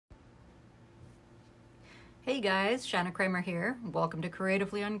Hey guys, Shanna Cramer here. Welcome to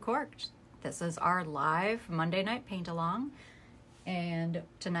Creatively Uncorked. This is our live Monday night paint along, and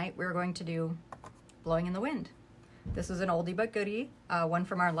tonight we're going to do Blowing in the Wind. This is an oldie but goodie, one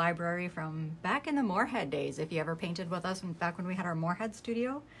from our library from back in the Moorhead days. If you ever painted with us back when we had our Moorhead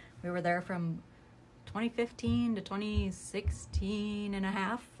studio, we were there from 2015 to 2016 and a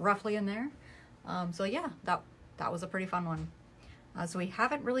half, roughly in there. So yeah, that was a pretty fun one. So we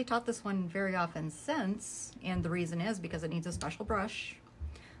haven't really taught this one very often since, and the reason is because it needs a special brush.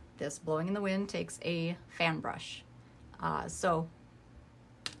 This Blowing in the Wind takes a fan brush. So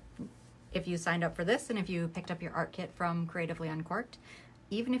if you signed up for this and if you picked up your art kit from Creatively Uncorked,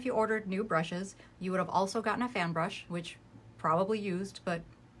 even if you ordered new brushes, you would have also gotten a fan brush, which probably used, but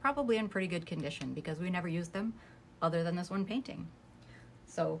probably in pretty good condition because we never used them other than this one painting.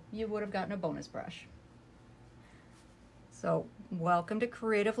 So you would have gotten a bonus brush. So welcome to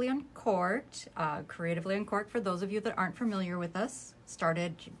Creatively Uncorked. Creatively Uncorked, for those of you that aren't familiar with us,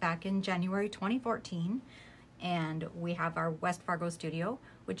 started back in January 2014, and we have our West Fargo studio,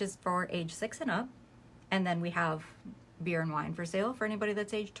 which is for age 6 and up, and then we have beer and wine for sale for anybody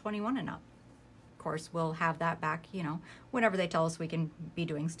that's age 21 and up. Of course, we'll have that back, whenever they tell us we can be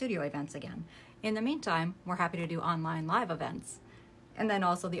doing studio events again. In the meantime, we're happy to do online live events, and then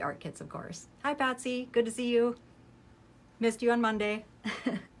also the art kits, of course. Hi, Patsy. Good to see you. Missed you on Monday.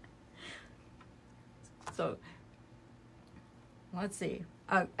 So let's see.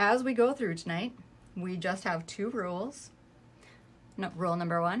 As we go through tonight, we just have 2 rules. No, rule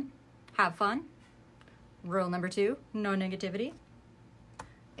number 1, have fun. Rule number 2, no negativity.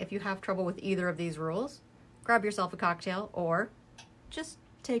 If you have trouble with either of these rules, grab yourself a cocktail or just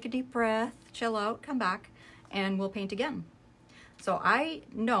take a deep breath, chill out, come back, and we'll paint again. So I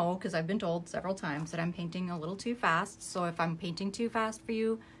know, because I've been told several times, that I'm painting a little too fast. So if I'm painting too fast for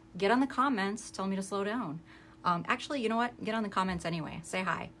you, get on the comments, tell me to slow down. Actually, you know what? Get on the comments anyway. Say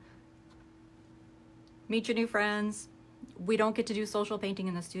hi. Meet your new friends. We don't get to do social painting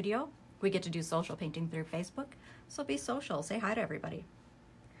in the studio. We get to do social painting through Facebook. So be social. Say hi to everybody.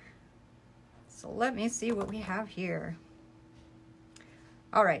 So let me see what we have here.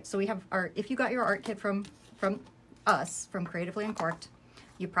 All right, so we have our, if you got your art kit from us, from Creatively Uncorked,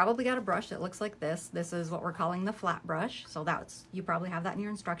 you probably got a brush that looks like this. This is what we're calling the flat brush. So you probably have that in your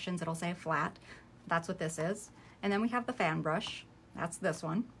instructions. It'll say flat. That's what this is. And then we have the fan brush. That's this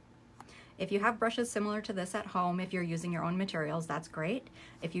one. If you have brushes similar to this at home, if you're using your own materials, that's great.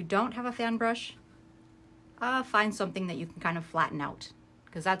 If you don't have a fan brush, find something that you can kind of flatten out,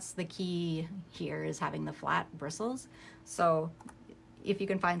 because that's the key here, is having the flat bristles. So if you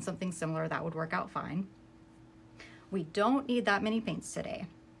can find something similar, that would work out fine. We don't need that many paints today.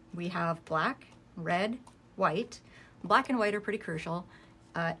 We have black, red, white. Black and white are pretty crucial.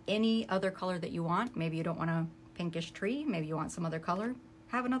 Any other color that you want, maybe you don't want a pinkish tree, maybe you want some other color,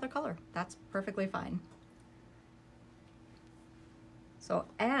 have another color. That's perfectly fine. So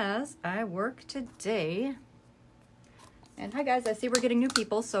as I work today, and hi guys, I see we're getting new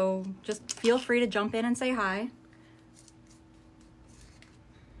people, so just feel free to jump in and say hi.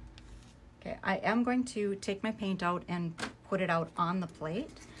 Okay, I am going to take my paint out and put it out on the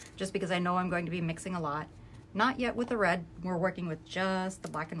plate, just because I know I'm going to be mixing a lot. Not yet with the red, we're working with just the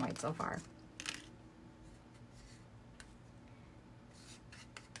black and white so far.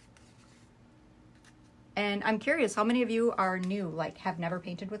 And I'm curious, how many of you are new, like have never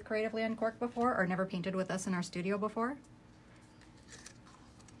painted with Creatively Uncorked before, or never painted with us in our studio before?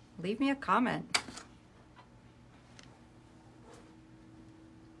 Leave me a comment.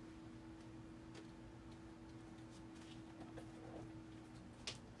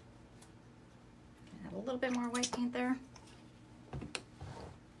 A little bit more white paint there.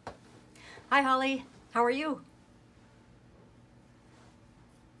 Hi Holly, how are you?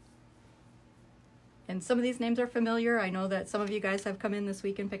 And some of these names are familiar. I know that some of you guys have come in this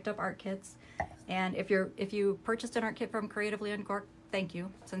week and picked up art kits. And if you purchased an art kit from Creatively Uncorked, thank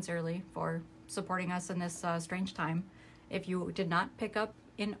you sincerely for supporting us in this strange time. If you did not pick up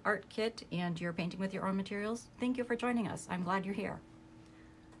an art kit and you're painting with your own materials, thank you for joining us. I'm glad you're here.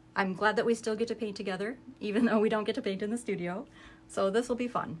 I'm glad that we still get to paint together, even though we don't get to paint in the studio. So this will be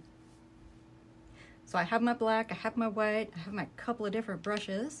fun. So I have my black, I have my white, I have my couple of different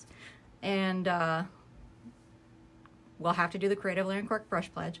brushes, and we'll have to do the Creatively Uncorked brush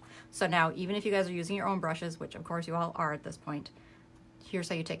pledge. So now, even if you guys are using your own brushes, which of course you all are at this point, here's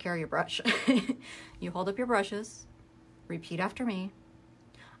how you take care of your brush. You hold up your brushes, repeat after me.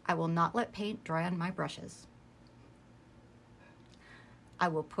 I will not let paint dry on my brushes. I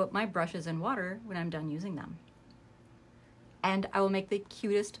will put my brushes in water when I'm done using them. And I will make the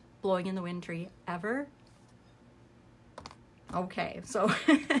cutest blowing in the wind tree ever, Okay, so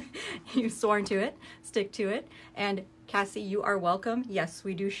you've sworn to it, stick to it. And Cassie, you are welcome. Yes,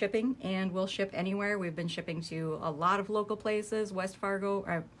 we do shipping, and we'll ship anywhere. We've been shipping to a lot of local places, West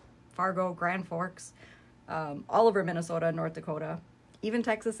Fargo, Grand Forks, all over Minnesota, North Dakota, even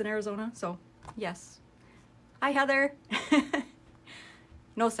Texas and Arizona. So yes. Hi, Heather.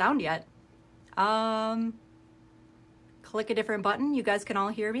 No sound yet. Click a different button. You guys can all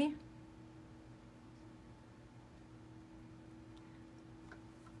hear me.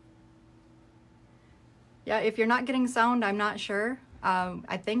 Yeah, if you're not getting sound, I'm not sure.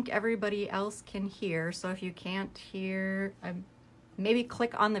 I think everybody else can hear. So if you can't hear, maybe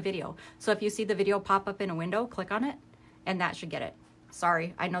click on the video. So if you see the video pop up in a window, click on it, and that should get it.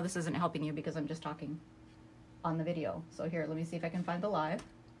 Sorry, I know this isn't helping you because I'm just talking on the video. So here, let me see if I can find the live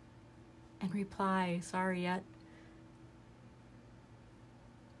and reply. Sorry yet.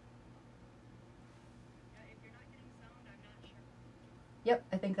 Yeah, if you're not getting sound, I'm not sure. Yep,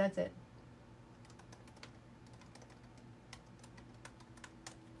 I think that's it.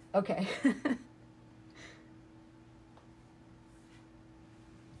 Okay.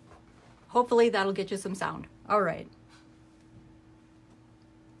 Hopefully that'll get you some sound. All right.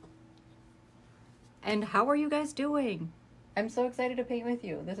 And how are you guys doing? I'm so excited to paint with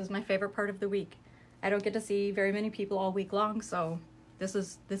you. This is my favorite part of the week. I don't get to see very many people all week long, so this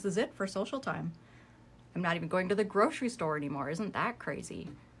is it for social time. I'm not even going to the grocery store anymore. Isn't that crazy?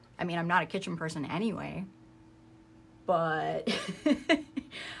 I mean, I'm not a kitchen person anyway, but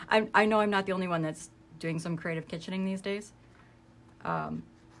I know I'm not the only one that's doing some creative kitchening these days.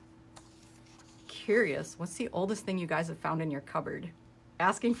 Curious, what's the oldest thing you guys have found in your cupboard?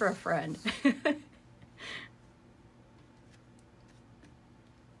 Asking for a friend.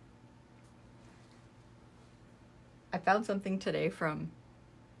 I found something today from,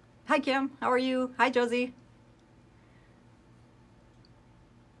 hi Kim, how are you? Hi Josie.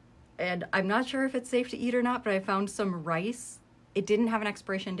 And I'm not sure if it's safe to eat or not, but I found some rice. It didn't have an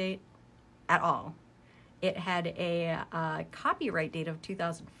expiration date at all. It had a copyright date of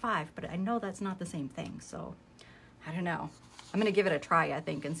 2005, but I know that's not the same thing, so I don't know. I'm gonna give it a try, I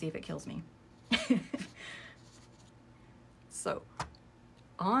think, and see if it kills me. So,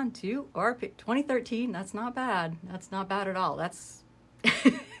 on to our 2013. That's not bad. That's not bad at all. That's.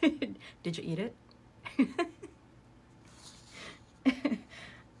 Did you eat it?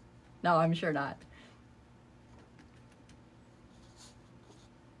 No, I'm sure not.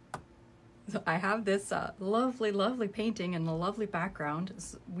 So I have this lovely, lovely painting in a lovely background.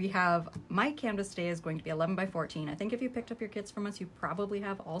 We have, my canvas today is going to be 11 by 14. I think if you picked up your kits from us, you probably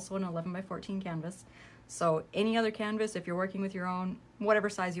have also an 11 by 14 canvas. So any other canvas, if you're working with your own, whatever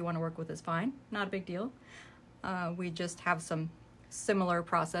size you want to work with is fine. Not a big deal. We just have some similar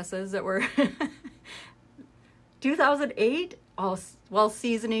processes that were 2008. Oh, well,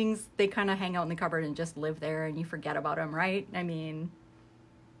 seasonings, they kind of hang out in the cupboard and just live there and you forget about them, right? I mean,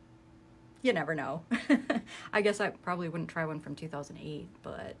 you never know. I guess I probably wouldn't try one from 2008,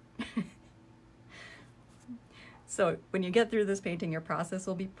 but so when you get through this painting, your process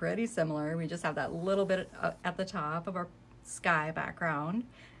will be pretty similar. We just have that little bit at the top of our sky background.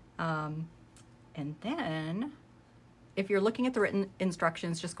 And then if you're looking at the written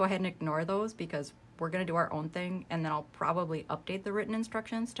instructions, just go ahead and ignore those because we're gonna do our own thing, and then I'll probably update the written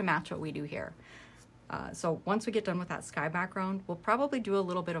instructions to match what we do here. So once we get done with that sky background, we'll probably do a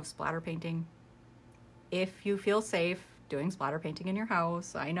little bit of splatter painting. If you feel safe doing splatter painting in your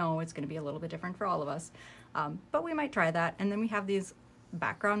house, I know it's gonna be a little bit different for all of us, but we might try that. And then we have these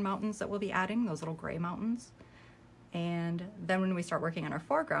background mountains that we'll be adding, those little gray mountains. And then when we start working on our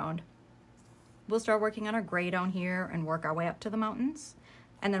foreground, we'll start working on our gray down here and work our way up to the mountains.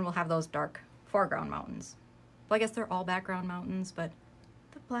 And then we'll have those dark foreground mountains. Well, I guess they're all background mountains, but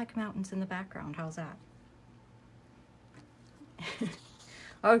the black mountains in the background, how's that?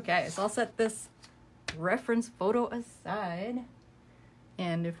 Okay, so I'll set this reference photo aside.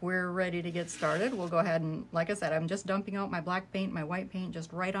 And if we're ready to get started, we'll go ahead and, like I said, I'm just dumping out my black paint, my white paint,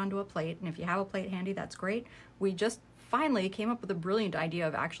 just right onto a plate. And if you have a plate handy, that's great. We just finally came up with a brilliant idea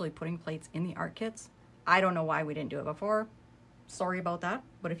of actually putting plates in the art kits. I don't know why we didn't do it before. Sorry about that,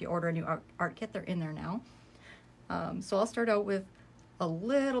 but if you order a new art kit, they're in there now. So I'll start out with a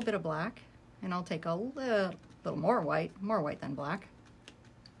little bit of black, and I'll take a little more white than black.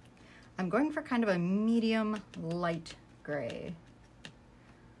 I'm going for kind of a medium light gray.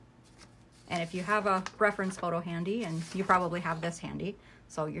 And if you have a reference photo handy, and you probably have this handy,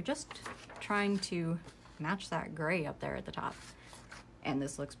 so you're just trying to match that gray up there at the top. And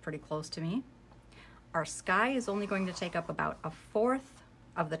this looks pretty close to me. Our sky is only going to take up about 1/4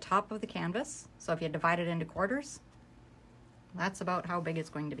 of the top of the canvas. So if you divide it into quarters, That's about how big it's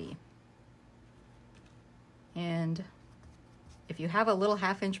going to be. And if you have a little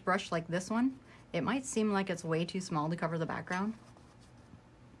 1/2-inch brush like this one, it might seem like it's way too small to cover the background,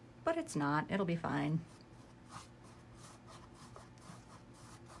 but it's not. It'll be fine.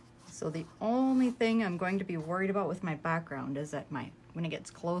 So the only thing I'm going to be worried about with my background is that when it gets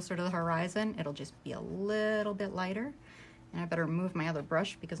closer to the horizon, it'll just be a little bit lighter. And I better move my other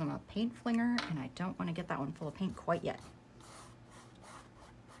brush because I'm a paint flinger and I don't want to get that one full of paint quite yet.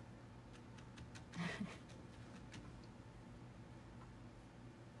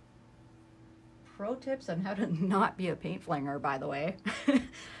 Pro tips on how to not be a paint flinger, by the way.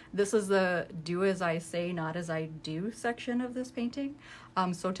 This is the do as I say, not as I do section of this painting.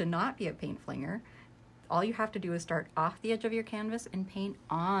 So to not be a paint flinger, all you have to do is start off the edge of your canvas and paint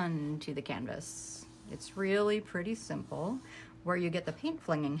onto the canvas. It's really pretty simple. Where you get the paint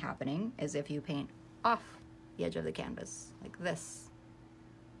flinging happening is if you paint off the edge of the canvas, like this.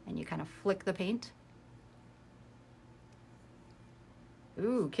 And you kind of flick the paint.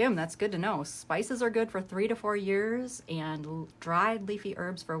 Ooh, Kim, that's good to know. Spices are good for 3 to 4 years and dried leafy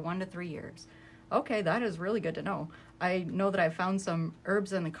herbs for 1 to 3 years. Okay, that is really good to know. I know that I've found some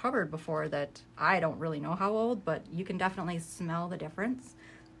herbs in the cupboard before that I don't really know how old, but you can definitely smell the difference.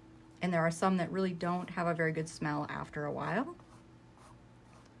 And there are some that really don't have a very good smell after a while.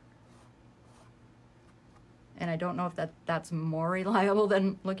 And I don't know if that's more reliable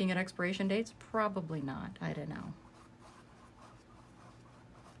than looking at expiration dates. Probably not. I don't know.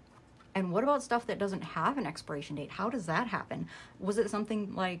 And what about stuff that doesn't have an expiration date? How does that happen? Was it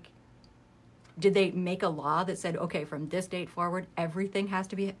something like, did they make a law that said, okay, from this date forward, everything has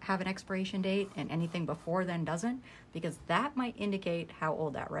to have an expiration date and anything before then doesn't? Because that might indicate how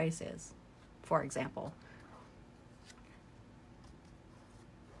old that rice is, for example.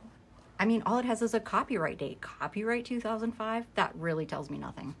 I mean, all it has is a copyright date. Copyright 2005, that really tells me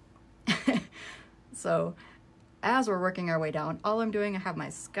nothing. So as we're working our way down, all I'm doing, I have my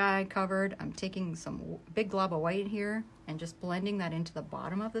sky covered. I'm taking some big glob of white here and just blending that into the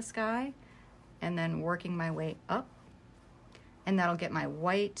bottom of the sky and then working my way up. And that'll get my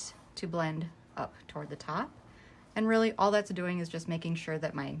white to blend up toward the top. And really all that's doing is just making sure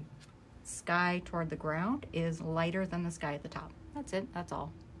that my sky toward the ground is lighter than the sky at the top. That's it, that's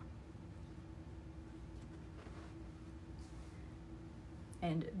all.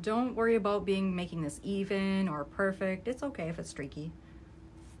 And don't worry about making this even or perfect. It's okay if it's streaky.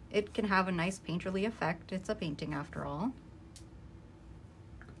 It can have a nice painterly effect. It's a painting after all.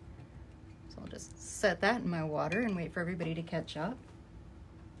 So I'll just set that in my water and wait for everybody to catch up.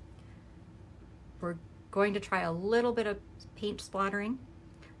 We're going to try a little bit of paint splattering.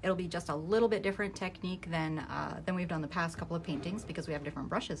 It'll be just a little bit different technique than we've done the past couple of paintings because we have different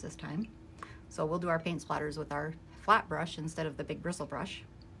brushes this time. So we'll do our paint splatters with our flat brush instead of the big bristle brush.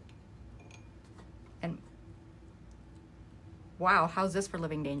 And wow, how's this for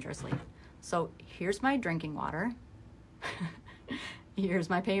living dangerously? So here's my drinking water. Here's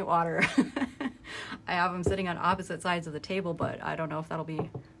my paint water. I have them sitting on opposite sides of the table, but I don't know if that'll be,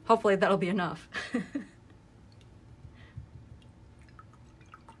 hopefully that'll be enough.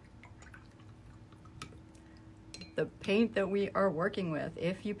 The paint that we are working with,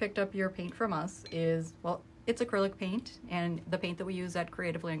 if you picked up your paint from us, is, well, it's acrylic paint, and the paint that we use at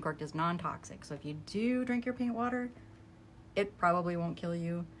Creatively Uncorked is non-toxic. So if you do drink your paint water, it probably won't kill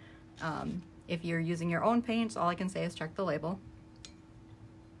you. If you're using your own paints, all I can say is check the label.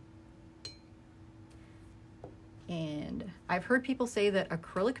 And I've heard people say that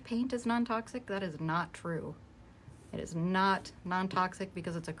acrylic paint is non-toxic. That is not true. It is not non-toxic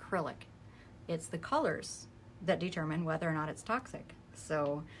because it's acrylic. It's the colors that determine whether or not it's toxic.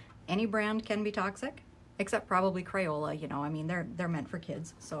 So any brand can be toxic, except probably Crayola, you know, I mean, they're meant for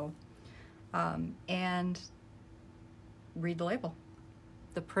kids. So, and read the label.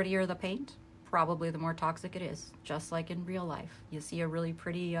 The prettier the paint, probably the more toxic it is, just like in real life. You see a really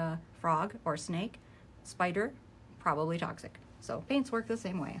pretty frog or snake, spider, probably toxic. So paints work the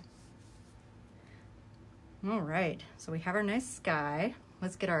same way. All right, so we have our nice sky.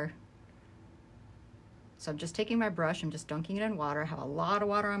 Let's get our, so I'm just taking my brush, I'm just dunking it in water. I have a lot of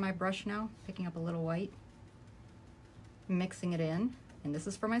water on my brush now, picking up a little white, mixing it in, and this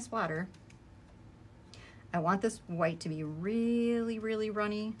is for my splatter. I want this white to be really, really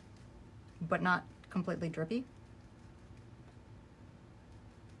runny, but not completely drippy.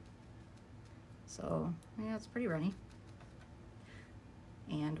 So, yeah, it's pretty runny.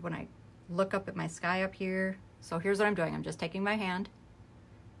 And when I look up at my sky up here, so here's what I'm doing. I'm just taking my hand,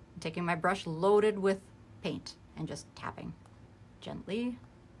 taking my brush loaded with paint, and just tapping gently.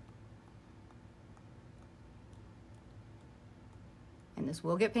 this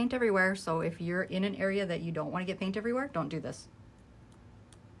will get paint everywhere, so if you're in an area that you don't want to get paint everywhere, don't do this.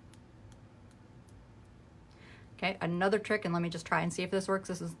 Okay, another trick, and let me just try and see if this works.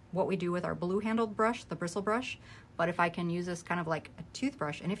 This is what we do with our blue handled brush, the bristle brush, but if I can use this kind of like a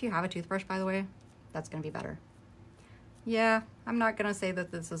toothbrush, and if you have a toothbrush, by the way, that's gonna be better. Yeah, I'm not gonna say that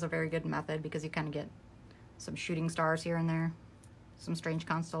this is a very good method because you kind of get some shooting stars here and there, some strange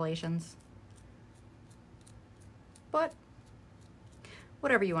constellations, but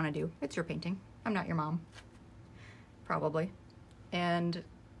whatever you want to do, it's your painting. I'm not your mom, probably. And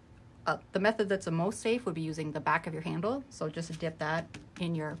the method that's the most safe would be using the back of your handle. So just dip that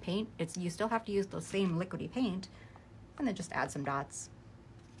in your paint. You still have to use the same liquidy paint, and then just add some dots.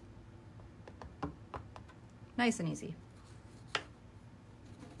 Nice and easy.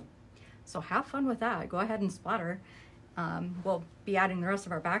 So have fun with that. Go ahead and splatter. We'll be adding the rest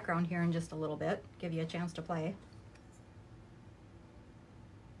of our background here in just a little bit, give you a chance to play.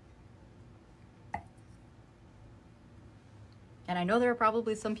 And I know there are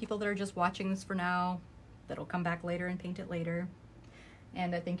probably some people that are just watching this for now, that'll come back later and paint it later.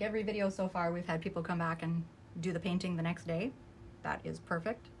 And I think every video so far, we've had people come back and do the painting the next day. That is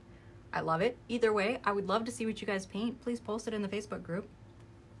perfect. I love it. Either way, I would love to see what you guys paint. Please post it in the Facebook group.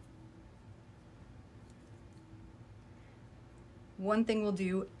 One thing we'll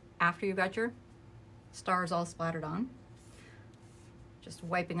do after you've got your stars all splattered on, just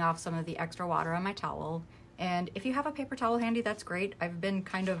wiping off some of the extra water on my towel. And if you have a paper towel handy, that's great. I've been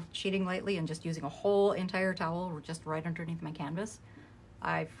kind of cheating lately and just using a whole entire towel just right underneath my canvas.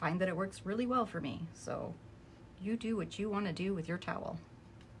 I find that it works really well for me. So you do what you want to do with your towel.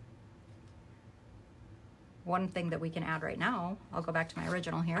 One thing that we can add right now, I'll go back to my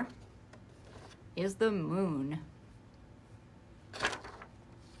original here, is the moon.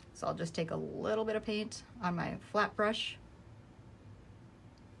 So I'll just take a little bit of paint on my flat brush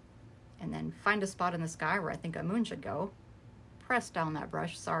and then find a spot in the sky where I think a moon should go. Press down that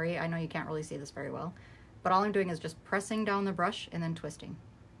brush. Sorry, I know you can't really see this very well, but all I'm doing is just pressing down the brush and then twisting.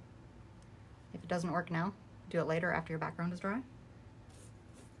 If it doesn't work now, do it later after your background is dry.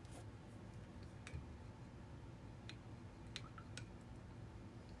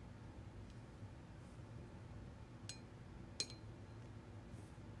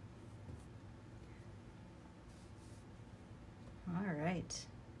 All right.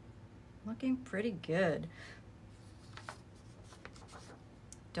 Looking pretty good.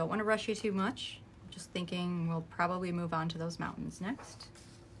 Don't want to rush you too much. Just thinking we'll probably move on to those mountains next.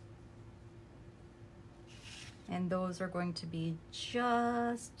 And those are going to be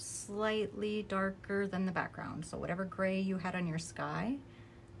just slightly darker than the background. So whatever gray you had on your sky,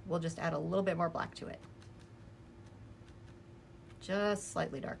 we'll just add a little bit more black to it. Just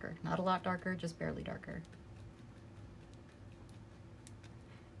slightly darker. Not a lot darker, just barely darker.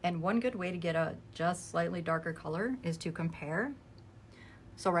 And one good way to get a just slightly darker color is to compare.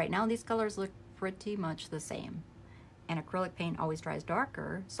 So right now these colors look pretty much the same. And acrylic paint always dries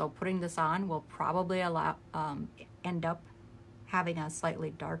darker, so putting this on will probably end up having a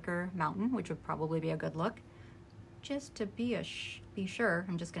slightly darker mountain, which would probably be a good look. Just to be sure,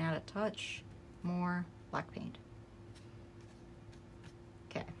 I'm just gonna add a touch more black paint.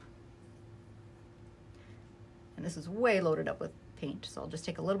 Okay. And this is way loaded up with paint, so I'll just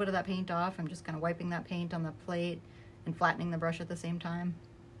take a little bit of that paint off. I'm just kind of wiping that paint on the plate and flattening the brush at the same time.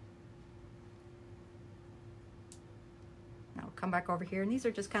 Now I'll come back over here, and these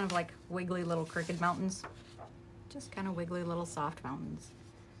are just kind of like wiggly little crooked mountains. Just kind of wiggly little soft mountains.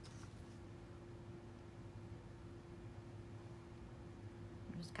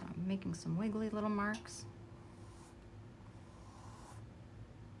 I'm just kind of making some wiggly little marks.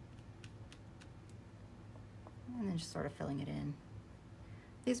 And then just sort of filling it in.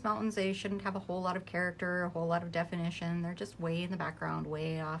 These mountains, they shouldn't have a whole lot of character, a whole lot of definition. They're just way in the background,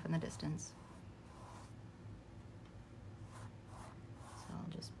 way off in the distance. So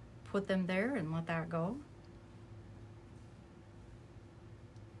I'll just put them there and let that go.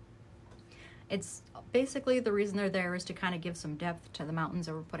 It's basically the reason they're there is to kind of give some depth to the mountains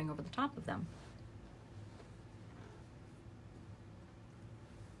that we're putting over the top of them.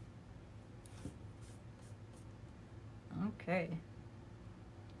 Okay.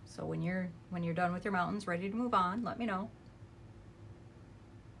 So when you're done with your mountains, ready to move on, let me know.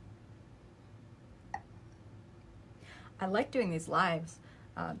 I like doing these lives.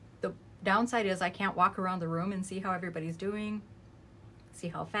 The downside is I can't walk around the room and see how everybody's doing, see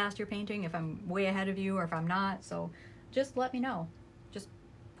how fast you're painting, if I'm way ahead of you or if I'm not. So just let me know. Just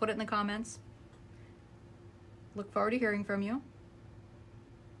put it in the comments. Look forward to hearing from you.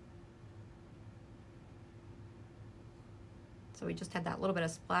 So we just had that little bit of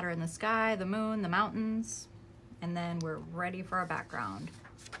splatter in the sky, the moon, the mountains, and then we're ready for our background.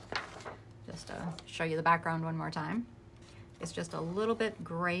 Just to show you the background one more time. It's just a little bit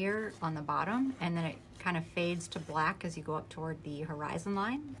grayer on the bottom, and then it kind of fades to black as you go up toward the horizon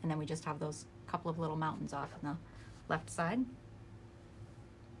line, and then we just have those couple of little mountains off on the left side.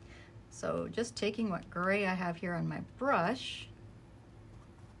 So just taking what gray I have here on my brush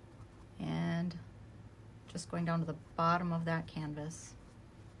and just going down to the bottom of that canvas.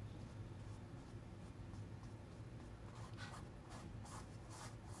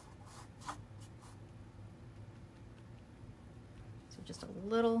 So just a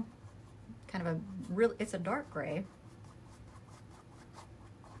little, kind of a real, it's a dark gray.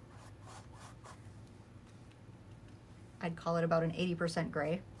 I'd call it about an 80%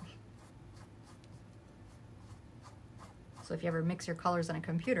 gray. So if you ever mix your colors on a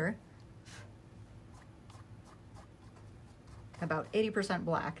computer, about 80%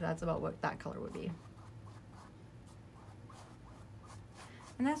 black, that's about what that color would be.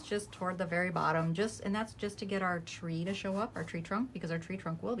 And that's just toward the very bottom, and that's just to get our tree to show up, our tree trunk, because our tree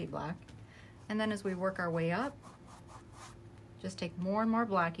trunk will be black. And then as we work our way up, just take more and more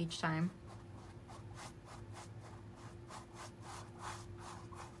black each time.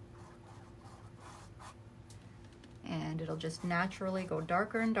 And it'll just naturally go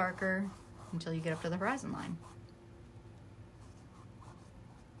darker and darker until you get up to the horizon line.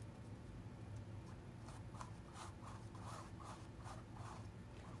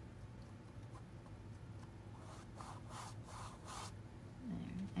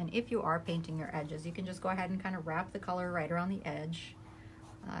 And if you are painting your edges, you can just go ahead and kind of wrap the color right around the edge.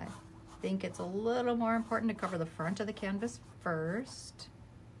 I think it's a little more important to cover the front of the canvas first,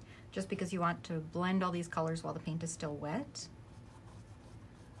 just because you want to blend all these colors while the paint is still wet.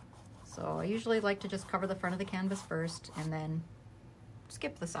 So I usually like to just cover the front of the canvas first and then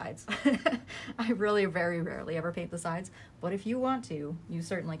skip the sides. I really very rarely ever paint the sides, but if you want to, you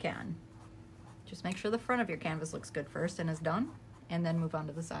certainly can. Just make sure the front of your canvas looks good first and is done, and then move on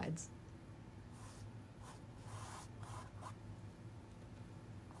to the sides.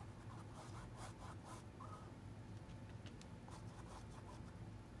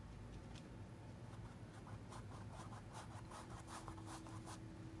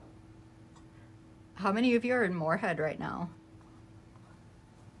 How many of you are in Moorhead right now?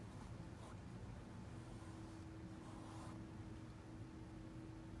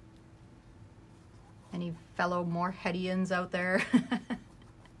 Any fellow Moorheadians out there?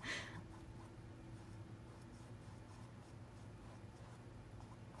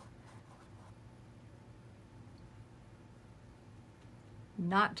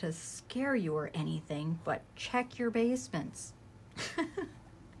 Not to scare you or anything, but check your basements.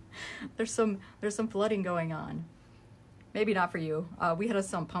 There's some flooding going on. Maybe not for you. We had a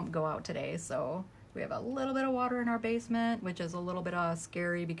sump pump go out today, so we have a little bit of water in our basement, which is a little bit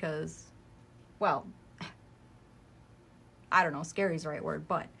scary because, well, I don't know, scary is the right word,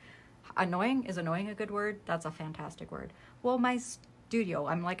 but annoying, is annoying a good word? That's a fantastic word. Well, my studio,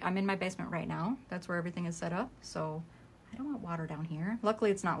 I'm in my basement right now. That's where everything is set up, so I don't want water down here.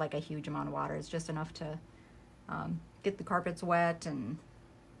 Luckily, it's not like a huge amount of water. It's just enough to get the carpets wet and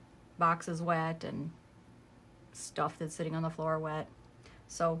boxes wet and stuff that's sitting on the floor wet.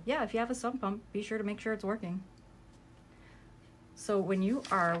 So yeah, if you have a sump pump, be sure to make sure it's working. So when you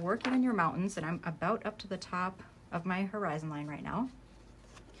are working in your mountains, and I'm about up to the top of my horizon line right now,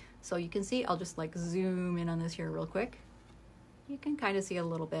 so you can see, I'll just like zoom in on this here real quick. You can kind of see a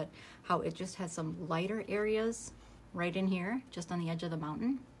little bit how it just has some lighter areas right in here, just on the edge of the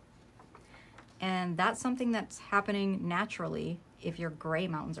mountain. And that's something that's happening naturally if your gray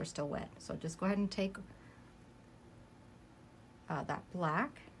mountains are still wet. So just go ahead and take that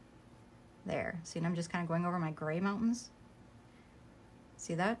black there. See, and I'm just kind of going over my gray mountains.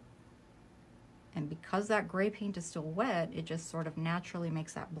 See that? And because that gray paint is still wet, it just sort of naturally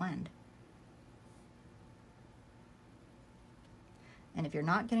makes that blend. And if you're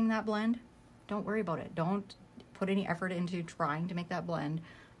not getting that blend, don't worry about it. Don't put any effort into trying to make that blend.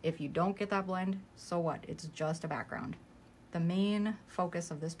 If you don't get that blend, so what? It's just a background. The main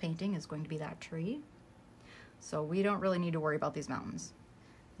focus of this painting is going to be that tree. So we don't really need to worry about these mountains.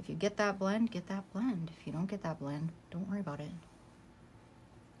 If you get that blend, get that blend. If you don't get that blend, don't worry about it.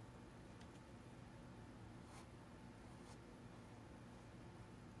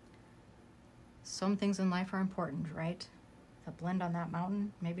 Some things in life are important, right? The blend on that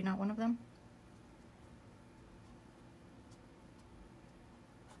mountain, maybe not one of them.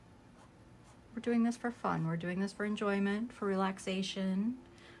 We're doing this for fun. We're doing this for enjoyment, for relaxation,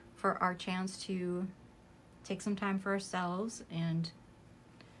 for our chance to take some time for ourselves and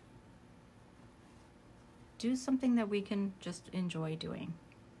do something that we can just enjoy doing.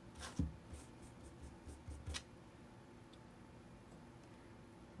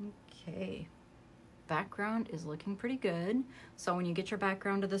 Okay, background is looking pretty good. So when you get your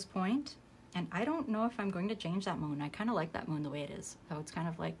background to this point, and I don't know if I'm going to change that moon. I kind of like that moon the way it is. So it's kind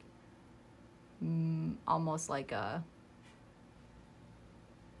of like almost like a,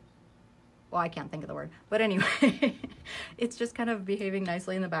 well, I can't think of the word, but anyway, it's just kind of behaving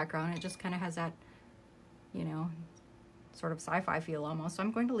nicely in the background. It just kind of has that, you know, sort of sci-fi feel almost. So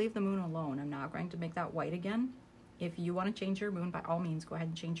I'm going to leave the moon alone. I'm not going to make that white again. If you want to change your moon, by all means, go ahead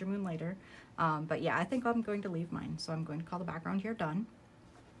and change your moon later. But yeah, I think I'm going to leave mine. So I'm going to call the background here done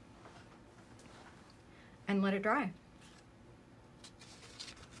and let it dry.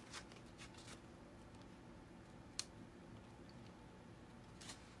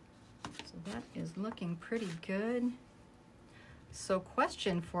 So that is looking pretty good. So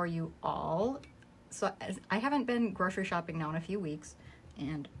question for you all. So I haven't been grocery shopping now in a few weeks,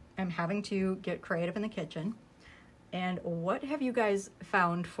 and I'm having to get creative in the kitchen. And what have you guys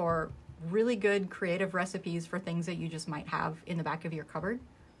found for really good creative recipes for things that you just might have in the back of your cupboard?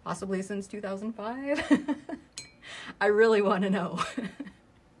 Possibly since 2005? I really want to know.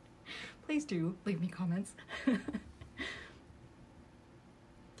 Please do leave me comments.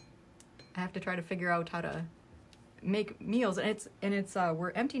 I have to try to figure out how to make meals, and it's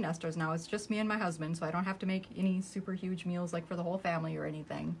we're empty nesters now. It's just me and my husband, so I don't have to make any super huge meals like for the whole family or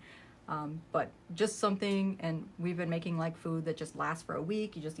anything. But just something, and we've been making like food that just lasts for a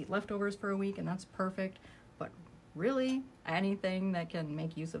week. You just eat leftovers for a week and that's perfect. But really, anything that can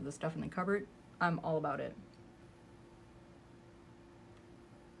make use of the stuff in the cupboard, I'm all about it.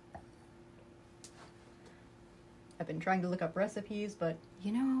 I've been trying to look up recipes, but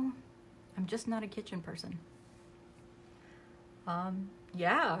you know, I'm just not a kitchen person.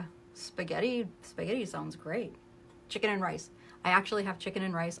 Yeah, spaghetti sounds great. Chicken and rice. I actually have chicken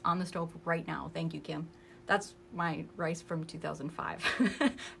and rice on the stove right now. Thank you, Kim. That's my rice from 2005.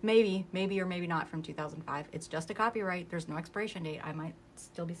 maybe or maybe not from 2005. It's just a copyright. There's no expiration date. I might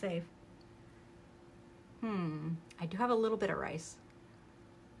still be safe. I do have a little bit of rice.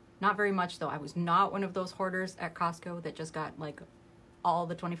 Not very much though. I was not one of those hoarders at Costco that just got like all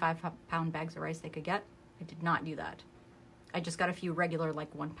the 25-pound bags of rice they could get. I did not do that. I just got a few regular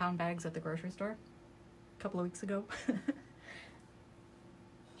like 1-pound bags at the grocery store a couple of weeks ago.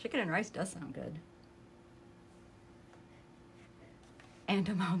 Chicken and rice does sound good. And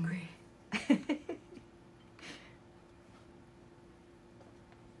I'm hungry.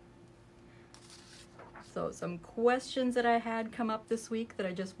 So some questions that I had come up this week that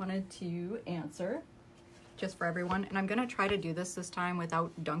I just wanted to answer just for everyone. And I'm gonna try to do this time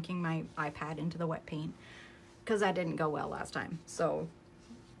without dunking my iPad into the wet paint, because that didn't go well last time. So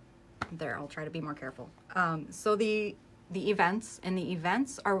there, I'll try to be more careful. So the events, and the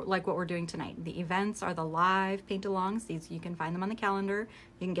events are like what we're doing tonight. The events are the live paint-alongs. These, you can find them on the calendar.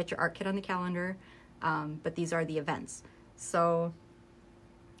 You can get your art kit on the calendar, but these are the events. So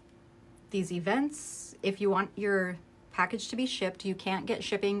these events, if you want your package to be shipped, you can't get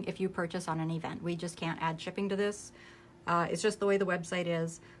shipping if you purchase on an event. We just can't add shipping to this. It's just the way the website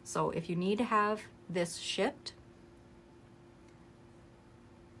is. So if you need to have this shipped,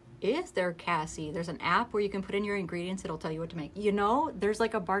 is there, Cassie? There's an app where you can put in your ingredients. It'll tell you what to make. You know, there's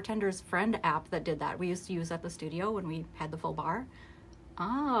like a bartender's friend app that did that. We used to use at the studio when we had the full bar.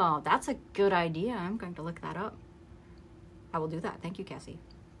 Oh, that's a good idea. I'm going to look that up. I will do that. Thank you, Cassie.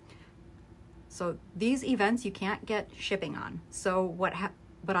 So these events you can't get shipping on. So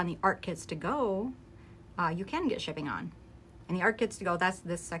but on the art kits to go, you can get shipping on. And the art kits to go, that's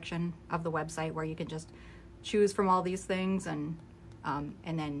this section of the website where you can just choose from all these things, and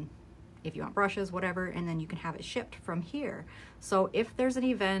then if you want brushes, whatever, and then you can have it shipped from here. So if there's an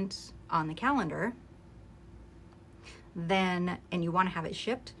event on the calendar, then, and you want to have it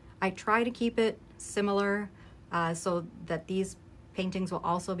shipped, I try to keep it similar so that these paintings will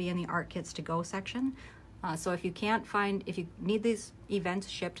also be in the art kits to go section. So if you need these events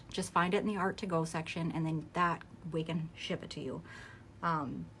shipped, just find it in the art to go section, and then that we can ship it to you.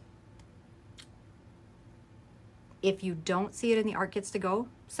 If you don't see it in the art kits to go,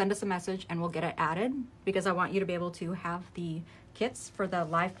 send us a message and we'll get it added, because I want you to be able to have the kits for the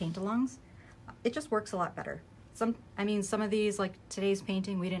live paint-alongs. It just works a lot better. Some of these, like today's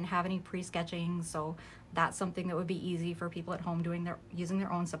painting, we didn't have any pre-sketching, so that's something that would be easy for people at home using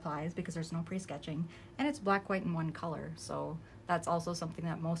their own supplies, because there's no pre-sketching, and it's black, white, and one color. So that's also something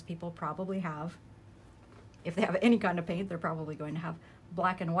that most people probably have. If they have any kind of paint, they're probably going to have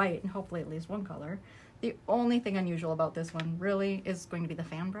black and white and hopefully at least one color. The only thing unusual about this one really is going to be the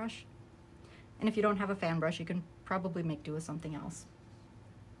fan brush. And if you don't have a fan brush, you can probably make do with something else.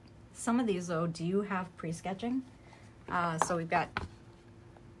 Some of these though do have pre-sketching. So we've got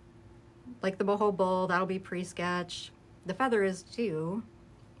like the boho bull, that'll be pre-sketched. The feather is too,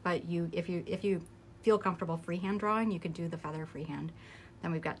 but if you feel comfortable freehand drawing, you can do the feather freehand.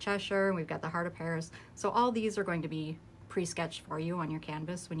 Then we've got Cheshire, and we've got the Heart of Paris. So all these are going to be pre-sketched for you on your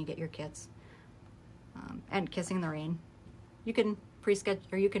canvas when you get your kits. And Kissing in the Rain, you can pre-sketch,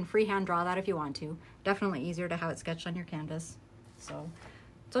 or you can freehand draw that if you want to. Definitely easier to have it sketched on your canvas. So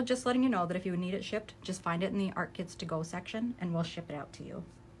just letting you know that if you need it shipped, just find it in the Art Kits to Go section and we'll ship it out to you.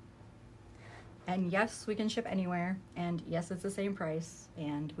 And yes, we can ship anywhere, and yes, it's the same price,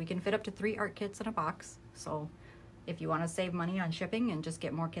 and we can fit up to 3 art kits in a box. So if you want to save money on shipping and just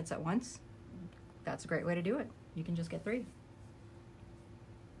get more kits at once, that's a great way to do it. You can just get 3.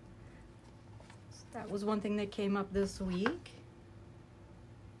 So that was one thing that came up this week.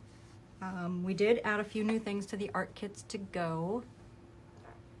 We did add a few new things to the Art Kits to Go.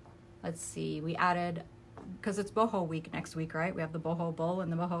 Let's see, we added, because it's boho week next week, right? We have the boho bull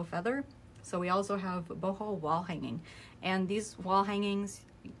and the boho feather. So we also have boho wall hanging. And these wall hangings,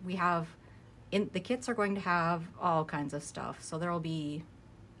 we have, the kits are going to have all kinds of stuff. So they're all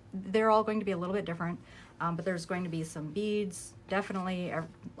going to be a little bit different, but there's going to be some beads, definitely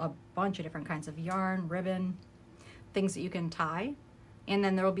a bunch of different kinds of yarn, ribbon, things that you can tie. And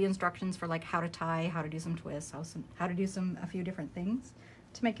then there will be instructions for like how to tie, how to do some twists, how to do a few different things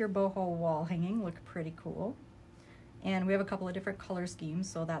to make your boho wall hanging look pretty cool. And we have a couple of different color schemes,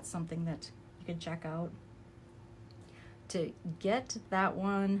 so that's something that you can check out. To get that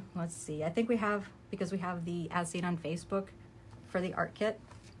one, let's see, I think we have, because we have the As Seen on Facebook for the art kit.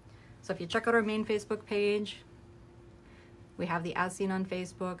 So if you check out our main Facebook page, we have the As Seen on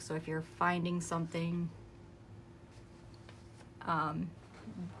Facebook, so if you're finding something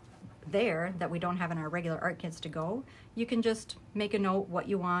there that we don't have in our regular art kits to go, you can just make a note what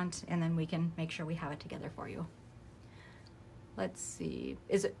you want, and then we can make sure we have it together for you. Let's see,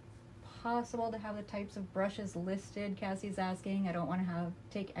 is it possible to have the types of brushes listed? Cassie's asking. I don't want to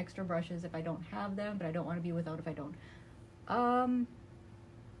take extra brushes if I don't have them, but I don't want to be without if I don't.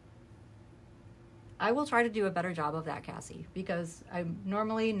 I will try to do a better job of that, Cassie, because I'm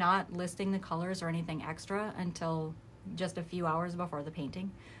normally not listing the colors or anything extra until just a few hours before the painting.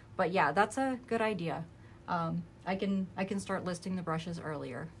 But yeah, that's a good idea. I can start listing the brushes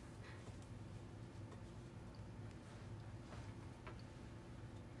earlier.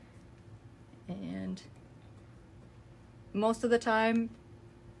 And most of the time,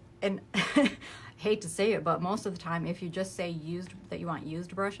 and hate to say it, but most of the time, if you just say that you want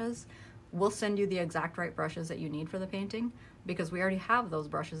used brushes, we'll send you the exact right brushes that you need for the painting, because we already have those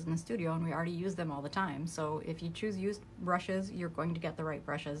brushes in the studio and we already use them all the time. So if you choose used brushes, you're going to get the right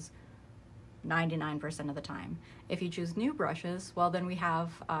brushes 99% of the time. If you choose new brushes, well, then we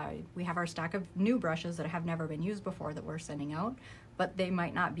have our stack of new brushes that have never been used before that we're sending out, but they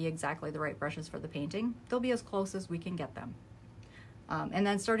might not be exactly the right brushes for the painting. They'll be as close as we can get them. And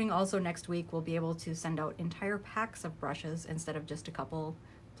then starting also next week, we'll be able to send out entire packs of brushes instead of just a couple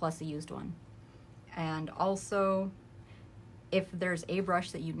plus a used one. And also, if there's a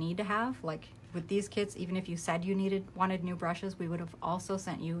brush that you need to have, like with these kits, even if you said you wanted new brushes, we would have also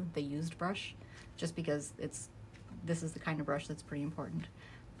sent you the used brush, just because this is the kind of brush that's pretty important.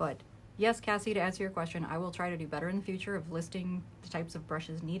 But yes, Cassie, to answer your question, I will try to do better in the future of listing the types of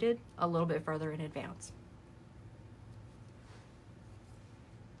brushes needed a little bit further in advance.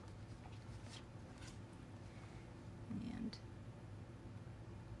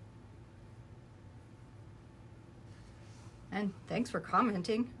 And thanks for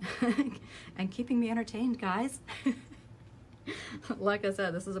commenting and keeping me entertained, guys. Like I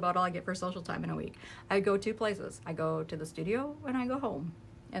said, this is about all I get for social time in a week. I go 2 places. I go to the studio and I go home,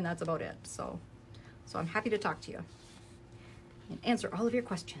 and that's about it. So I'm happy to talk to you and answer all of your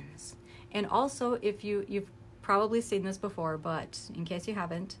questions. And also, if you've probably seen this before, but in case you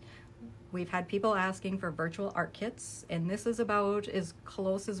haven't, we've had people asking for virtual art kits, and this is about as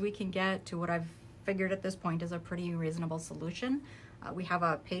close as we can get to what I've figured at this point is a pretty reasonable solution. We have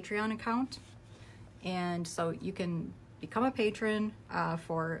a Patreon account, and so you can become a patron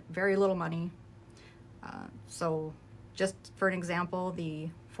for very little money. So just for an example, the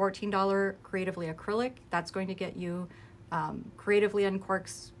 $14 Creatively Acrylic, that's going to get you Creatively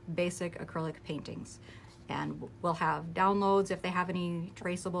Uncorked's basic acrylic paintings. And we'll have downloads if they have any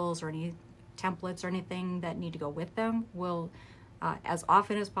traceables or any templates or anything that need to go with them. We'll as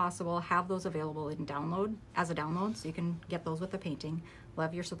often as possible. Have those available in download, as a download, so you can get those with the painting. We'll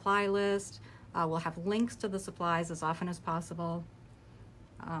have your supply list. We'll have links to the supplies as often as possible.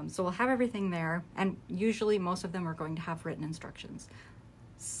 So we'll have everything there, and usually most of them are going to have written instructions.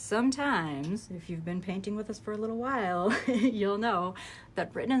 Sometimes, if you've been painting with us for a little while, you'll know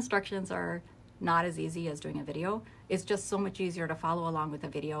that written instructions are not as easy as doing a video. It's just so much easier to follow along with a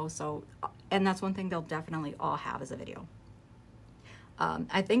video. So, and that's one thing they'll definitely all have as a video.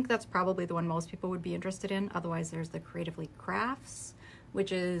 I think that's probably the one most people would be interested in. Otherwise, there's the Creatively Crafts,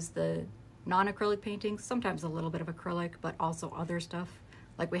 which is the non-acrylic paintings, sometimes a little bit of acrylic, but also other stuff.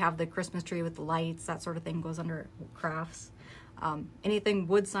 Like we have the Christmas tree with the lights, that sort of thing goes under crafts. Anything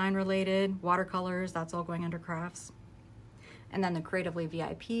wood sign related, watercolors, that's all going under crafts. And then the Creatively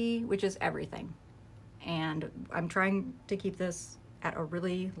VIP, which is everything. And I'm trying to keep this at a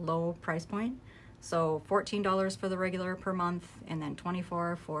really low price point. So $14 for the regular per month, and then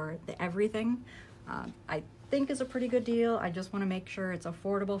 $24 for the everything. I think is a pretty good deal. I just want to make sure it's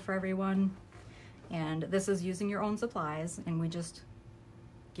affordable for everyone. And this is using your own supplies, and we just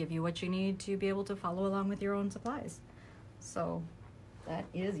give you what you need to be able to follow along with your own supplies. So that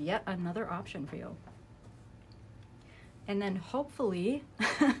is yet another option for you. And then hopefully,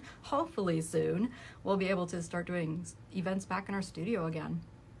 hopefully soon, we'll be able to start doing events back in our studio again.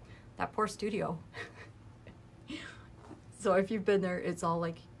 That poor studio. So if you've been there, it's all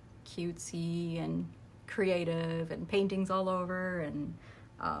like cutesy and creative and paintings all over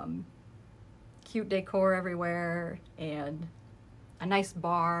and cute decor everywhere and a nice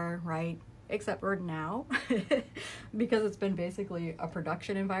bar, right? Except for now, because it's been basically a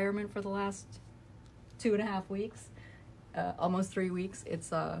production environment for the last 2.5 weeks, almost 3 weeks.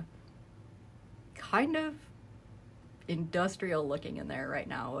 It's kind of industrial looking in there right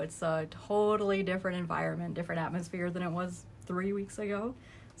now. It's a totally different environment, different atmosphere than it was 3 weeks ago.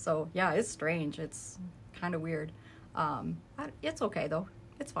 So yeah, it's strange. It's kind of weird. It's okay though.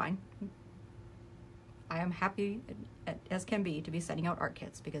 It's fine. I am happy as can be to be sending out art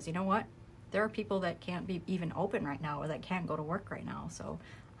kits, because you know what? There are people that can't be even open right now, or that can't go to work right now. So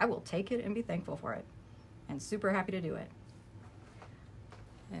I will take it and be thankful for it, and super happy to do it.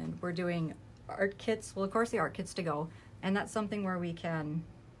 And we're doing art kits, well, of course, the art kits to go, and that's something where we can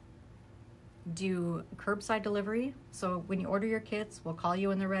do curbside delivery. So when you order your kits, we'll call you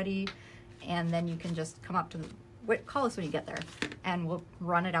when they're ready, and then you can just come up to call us when you get there, and we'll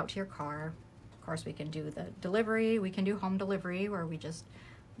run it out to your car. Of course, we can do the delivery. We can do home delivery, where we just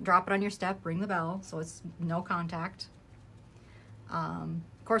drop it on your step, ring the bell, so it's no contact. Of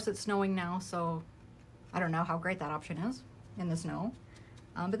course, it's snowing now, so I don't know how great that option is in the snow.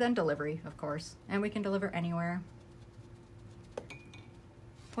 But then delivery, of course, and we can deliver anywhere.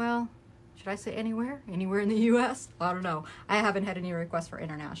 Well, should I say anywhere? Anywhere in the US? I don't know. I haven't had any requests for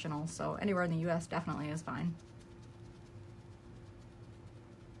international, so anywhere in the US definitely is fine.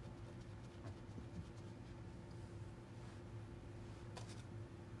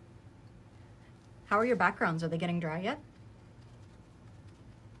 How are your backgrounds? Are they getting dry yet?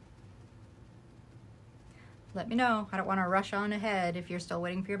 Let me know. I don't want to rush on ahead if you're still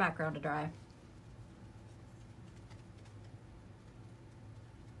waiting for your background to dry.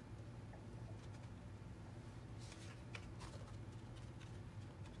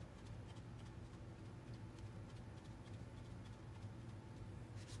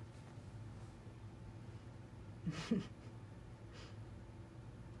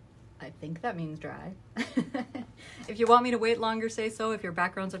 I think that means dry. If you want me to wait longer, say so. If your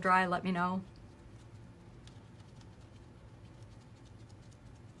backgrounds are dry, let me know.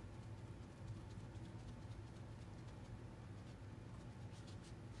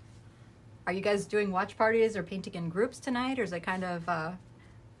 Are you guys doing watch parties or painting in groups tonight, or is it kind of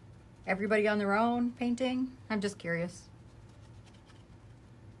everybody on their own painting? I'm just curious.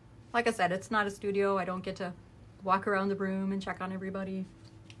 Like I said, it's not a studio. I don't get to walk around the room and check on everybody.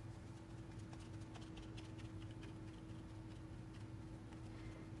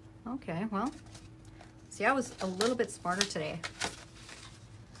 Okay, well, see, I was a little bit smarter today.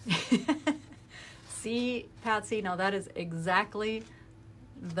 See, Patsy, now that is exactly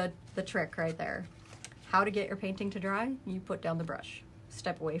the trick right there. How to get your painting to dry? You put down the brush.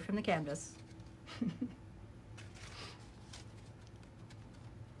 Step away from the canvas.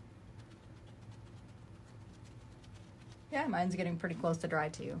 Yeah, mine's getting pretty close to dry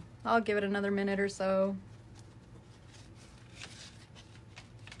too. I'll give it another minute or so.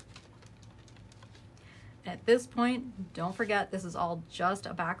 At this point, don't forget, this is all just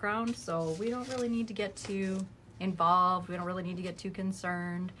a background, so we don't really need to get too involved. We don't really need to get too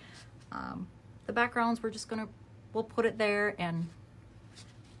concerned. The backgrounds, we're just gonna we'll put it there and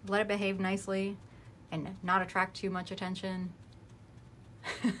let it behave nicely and not attract too much attention.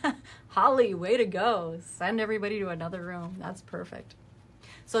 Holly, way to go. Send everybody to another room. That's perfect.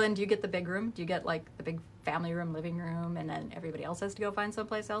 So then do you get the big room? Do you get like the big family room, living room, and then everybody else has to go find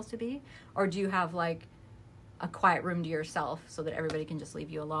someplace else to be? Or do you have like a quiet room to yourself so that everybody can just leave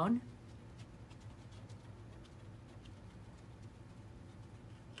you alone?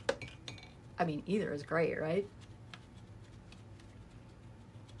 I mean, either is great, right?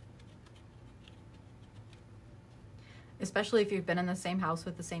 Especially if you've been in the same house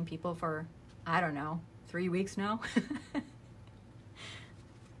with the same people for, I don't know, 3 weeks now.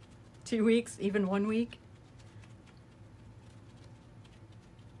 2 weeks, even 1 week.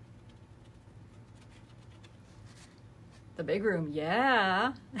 The big room,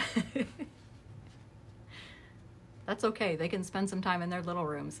 yeah. That's okay. They can spend some time in their little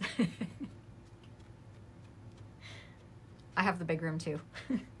rooms. I have the big room too.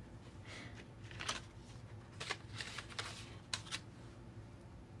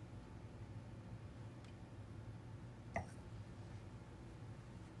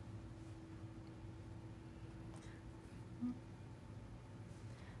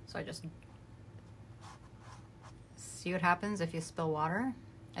 So I just see what happens if you spill water.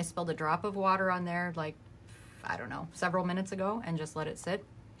 I spilled a drop of water on there like, I don't know, several minutes ago and just let it sit.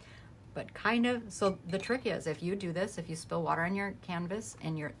 But kind of, so the trick is if you do this, if you spill water on your canvas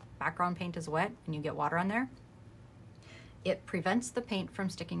and your background paint is wet and you get water on there, it prevents the paint from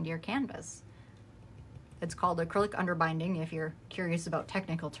sticking to your canvas. It's called acrylic underbinding if you're curious about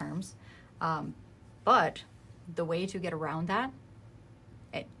technical terms. But the way to get around that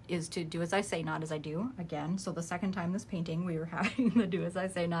is to do as I say, not as I do. Again, so the second time this painting, we were having the do as I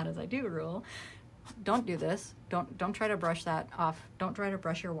say, not as I do rule. Don't do this. Don't try to brush that off. Don't try to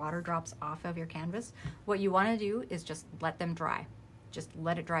brush your water drops off of your canvas. What you want to do is just let them dry. Just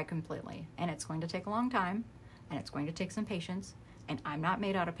let it dry completely. And it's going to take a long time, and it's going to take some patience, and I'm not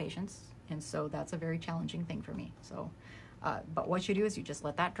made out of patience, and so that's a very challenging thing for me. So, but what you do is you just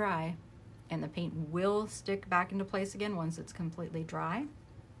let that dry, and the paint will stick back into place again once it's completely dry.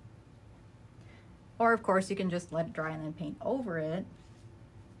 Or of course you can just let it dry and then paint over it.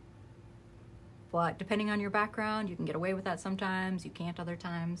 But depending on your background, you can get away with that sometimes, you can't other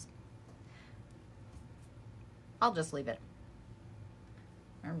times. I'll just leave it.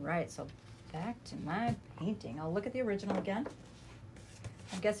 All right, so back to my painting. I'll look at the original again.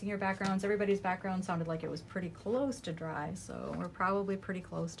 I'm guessing your backgrounds, everybody's background sounded like it was pretty close to dry, so we're probably pretty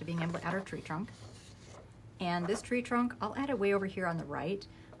close to being able to add our tree trunk. And this tree trunk, I'll add it way over here on the right,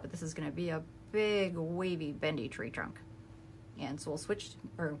 but this is gonna be a big, wavy, bendy tree trunk. And so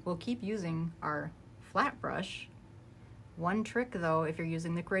we'll keep using our flat brush. One trick though, if you're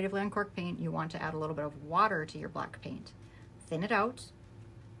using the Creatively Uncorked paint, you want to add a little bit of water to your black paint. Thin it out.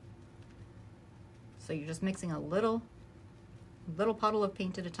 So you're just mixing a little puddle of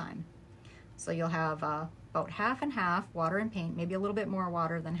paint at a time. So you'll have about half and half water and paint, maybe a little bit more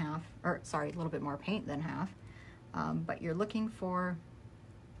water than half, or sorry, a little bit more paint than half. But you're looking for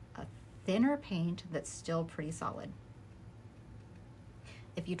a thinner paint that's still pretty solid.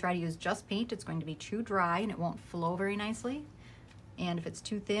 If you try to use just paint, it's going to be too dry and it won't flow very nicely. And if it's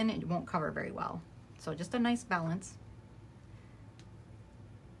too thin, it won't cover very well. So just a nice balance.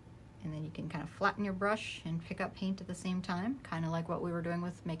 And then you can kind of flatten your brush and pick up paint at the same time, kind of like what we were doing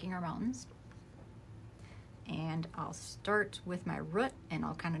with making our mountains. And I'll start with my root and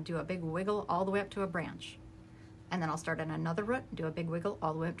I'll kind of do a big wiggle all the way up to a branch. And then I'll start on another root, do a big wiggle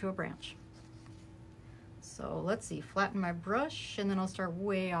all the way up to a branch. So let's see, flatten my brush and then I'll start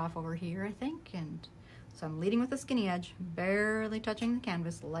way off over here, I think. And so I'm leading with the skinny edge, barely touching the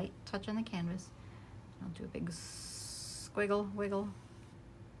canvas, light touch on the canvas. I'll do a big squiggle, wiggle,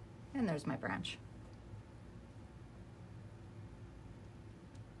 and there's my branch.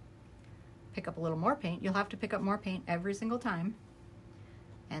 Pick up a little more paint. You'll have to pick up more paint every single time.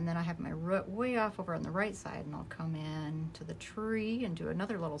 And then I have my root way off over on the right side and I'll come in to the tree and do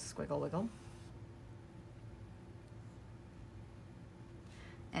another little squiggle wiggle.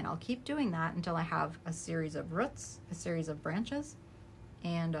 And I'll keep doing that until I have a series of roots, a series of branches,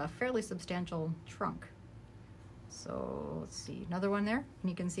 and a fairly substantial trunk. So let's see, another one there, and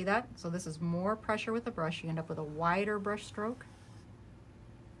you can see that. So this is more pressure with the brush. You end up with a wider brush stroke,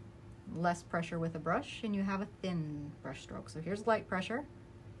 less pressure with a brush, and you have a thin brush stroke. So here's light pressure,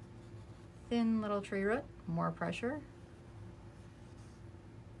 thin little tree root, more pressure.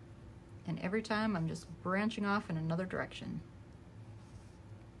 And every time I'm just branching off in another direction.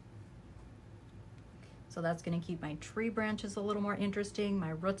 So that's going to keep my tree branches a little more interesting, my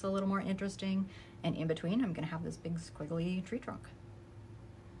roots a little more interesting, and in between I'm going to have this big squiggly tree trunk.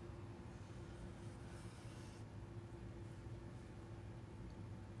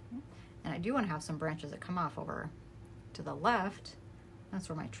 And I do want to have some branches that come off over to the left. That's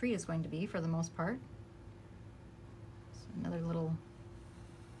where my tree is going to be for the most part. So another little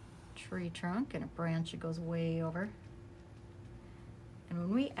tree trunk and a branch that goes way over. And when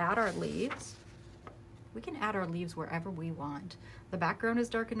we add our leaves, we can add our leaves wherever we want. The background is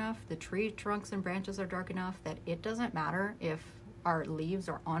dark enough, the tree trunks and branches are dark enough that it doesn't matter if our leaves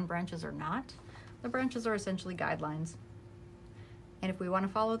are on branches or not. The branches are essentially guidelines. And if we want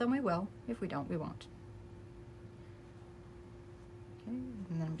to follow them, we will. If we don't, we won't. Okay, and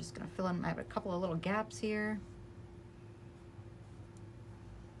then I'm just going to fill in, I have a couple of little gaps here.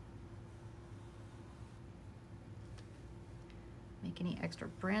 Make any extra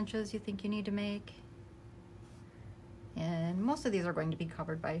branches you think you need to make. And most of these are going to be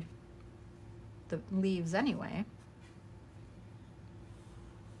covered by the leaves anyway.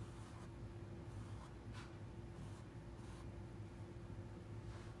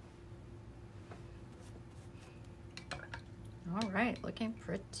 All right, looking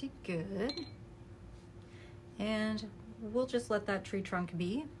pretty good. And we'll just let that tree trunk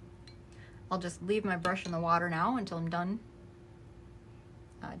be. I'll just leave my brush in the water now until I'm done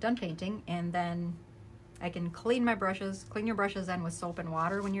painting, and then I can clean my brushes. Clean your brushes then with soap and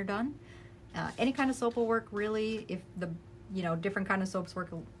water when you're done. Any kind of soap will work really. If the, different kind of soaps work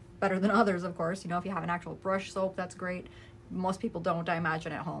better than others, of course. If you have an actual brush soap, that's great. Most people don't, I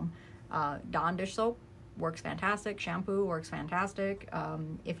imagine, at home. Dawn dish soap works fantastic. Shampoo works fantastic.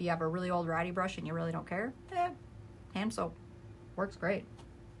 If you have a really old ratty brush and you really don't care, hand soap works great.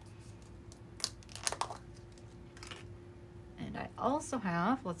 And I also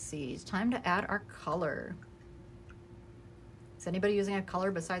have, let's see, it's time to add our color. Is anybody using a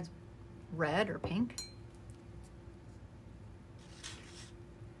color besides red or pink?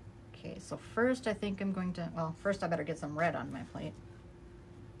 Okay, so first I think I'm going to, well, first I better get some red on my plate.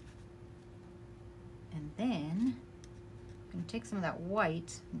 And then I'm going to take some of that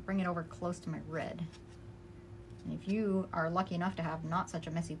white and bring it over close to my red. And if you are lucky enough to have not such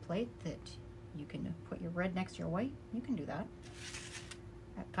a messy plate that you can put your red next to your white, you can do that.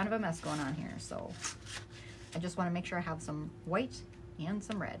 Got kind of a mess going on here, so I just want to make sure I have some white and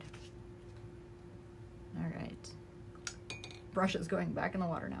some red. All right, brush is going back in the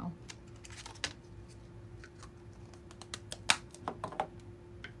water now.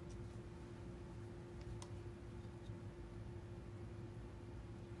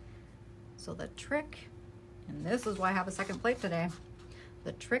 So the trick, and this is why I have a second plate today,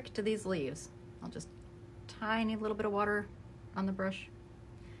 the trick to these leaves, I'll just tiny little bit of water on the brush.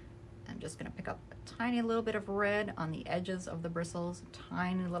 I'm just going to pick up a tiny little bit of red on the edges of the bristles,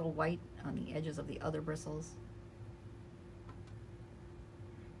 tiny little white on the edges of the other bristles.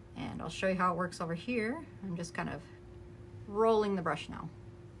 And I'll show you how it works over here. I'm just kind of rolling the brush now.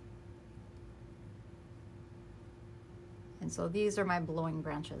 And so these are my blowing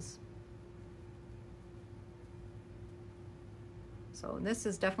branches. So this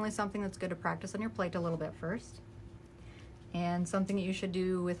is definitely something that's good to practice on your plate a little bit first, and something that you should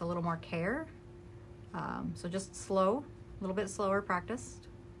do with a little more care. So just slow, a little bit slower practice.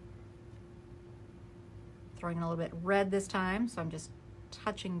 Throwing in a little bit red this time, so I'm just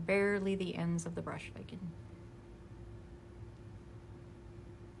touching barely the ends of the brush if I can.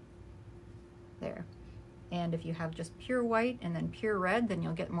 There. And if you have just pure white and then pure red, then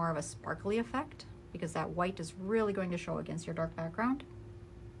you'll get more of a sparkly effect, because that white is really going to show against your dark background.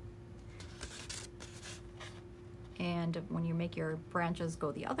 And when you make your branches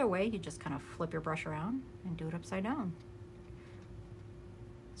go the other way, you just kind of flip your brush around and do it upside down.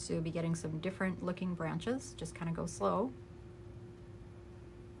 So you'll be getting some different looking branches. Just kind of go slow.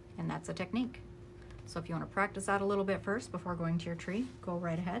 And that's a technique. So if you want to practice that a little bit first before going to your tree, go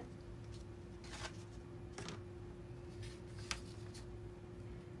right ahead.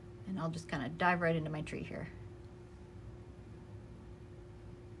 And I'll just kind of dive right into my tree here.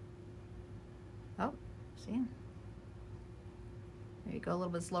 Oh, see? There you go, a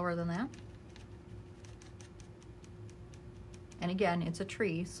little bit slower than that. And again, it's a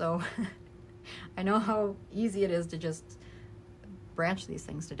tree, so I know how easy it is to just branch these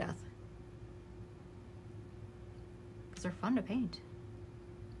things to death, because they're fun to paint.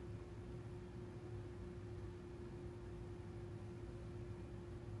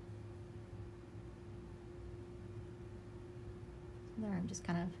 There, I'm just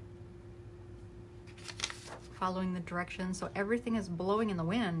kind of following the direction. So everything is blowing in the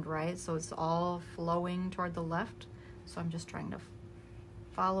wind, right? So it's all flowing toward the left. So I'm just trying to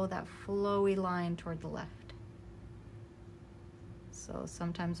follow that flowy line toward the left. So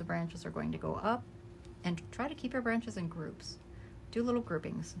sometimes the branches are going to go up, and try to keep your branches in groups. Do little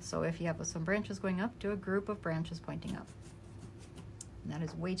groupings. So if you have some branches going up, do a group of branches pointing up. And that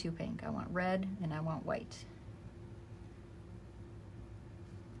is way too pink. I want red and I want white.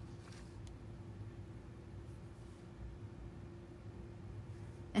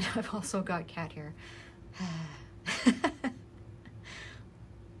 And I've also got cat hair.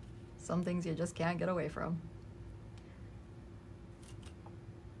 Some things you just can't get away from.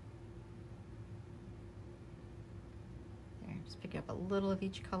 There, just pick up a little of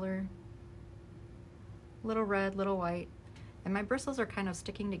each color. Little red, little white. And my bristles are kind of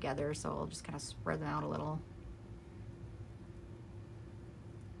sticking together, so I'll just kind of spread them out a little.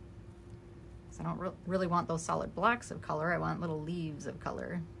 I don't really want those solid blocks of color. I want little leaves of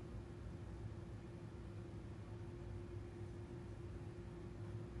color.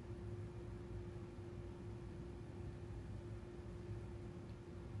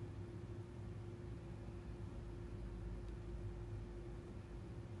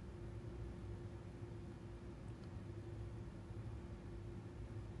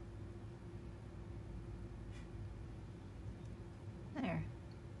 There.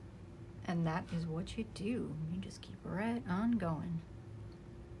 And that is what you do. You just keep right on going.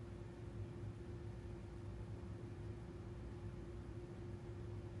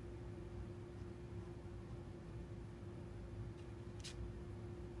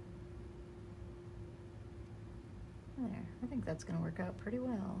 There, I think that's going to work out pretty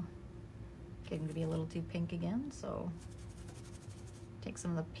well. Getting to be a little too pink again, so take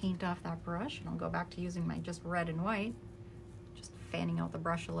some of the paint off that brush, and I'll go back to using my just red and white. Just fanning out the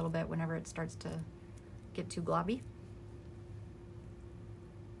brush a little bit whenever it starts to get too globby.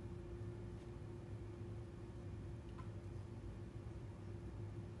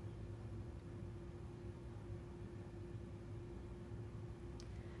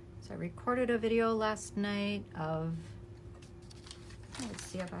 So I recorded a video last night of, let's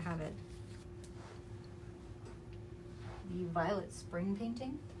see if I have it, the Violet Spring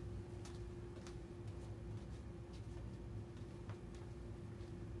painting.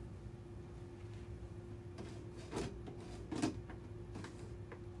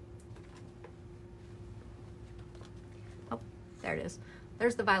 Oh, there it is.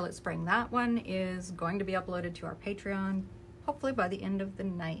 There's the Violet Spring. That one is going to be uploaded to our Patreon, hopefully by the end of the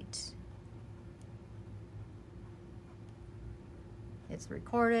night. It's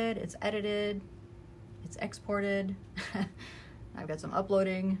recorded, it's edited, it's exported. I've got some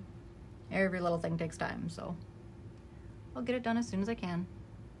uploading. Every little thing takes time, so I'll get it done as soon as I can.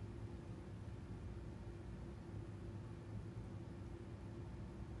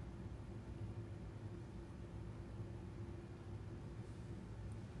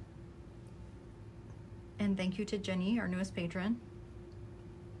 And thank you to Jenny, our newest patron.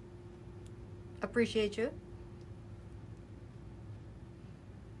 Appreciate you.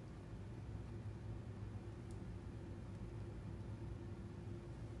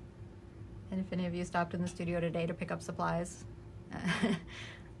 And if any of you stopped in the studio today to pick up supplies,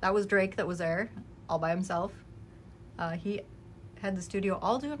 that was Drake that was there all by himself. He had the studio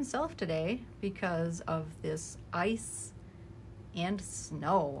all to himself today because of this ice and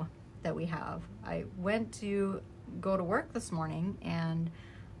snow that we have. I went to go to work this morning, and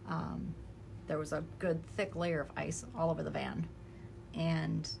there was a good thick layer of ice all over the van.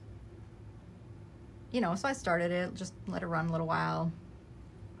 And, you know, so I started it, just let it run a little while,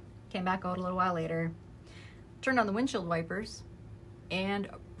 came back out a little while later, turned on the windshield wipers, and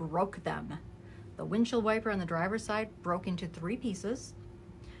broke them. The windshield wiper on the driver's side broke into 3 pieces.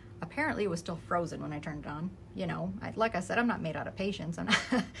 Apparently it was still frozen when I turned it on. You know, like I said, I'm not made out of patience. I'm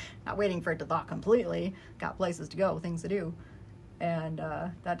not waiting for it to thaw completely. Got places to go, things to do. And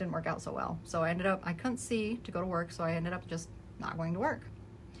that didn't work out so well. So I couldn't see to go to work, so I ended up just not going to work.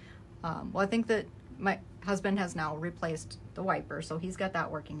 Well, I think that my husband has now replaced the wiper, so he's got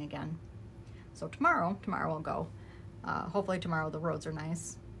that working again. So tomorrow I'll go. Hopefully tomorrow the roads are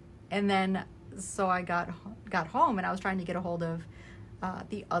nice. And then, so I got home, and I was trying to get a hold of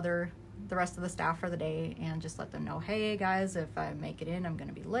the rest of the staff for the day and just let them know, hey guys, if I make it in, I'm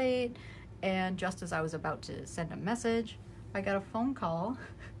gonna be late. And just as I was about to send a message, I got a phone call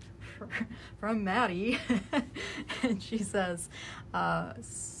from Maddie. And she says,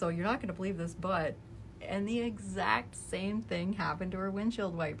 so you're not gonna believe this, but, and the exact same thing happened to her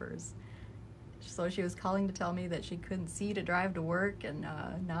windshield wipers. So she was calling to tell me that she couldn't see to drive to work and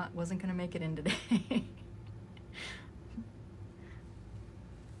wasn't gonna make it in today.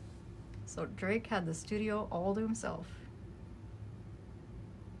 So Drake had the studio all to himself.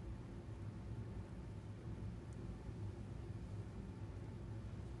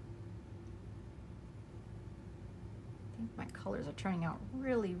 I think my colors are turning out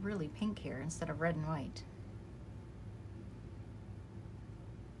really, really pink here instead of red and white.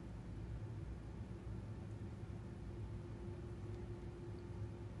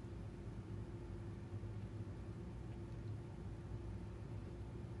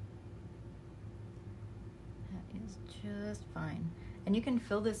 Just fine. And you can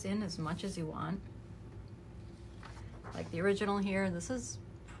fill this in as much as you want. Like the original here, this is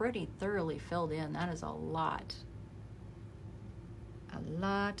pretty thoroughly filled in. That is a lot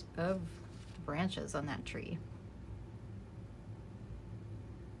of branches on that tree.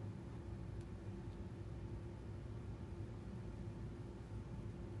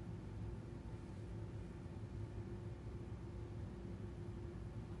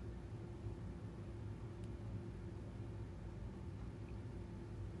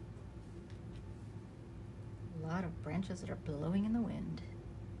 A lot of branches that are blowing in the wind.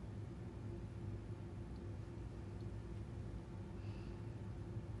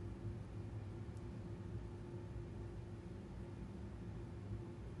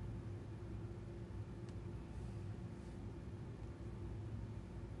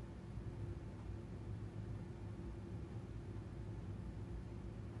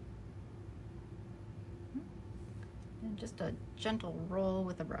 And just a gentle roll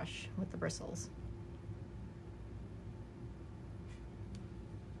with the brush, with the bristles.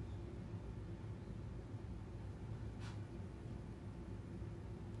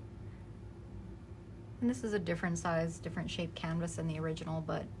 And this is a different size, different shape canvas than the original,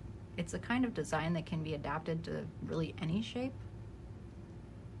 but it's a kind of design that can be adapted to really any shape.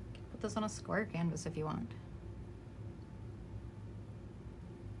 You can put this on a square canvas if you want.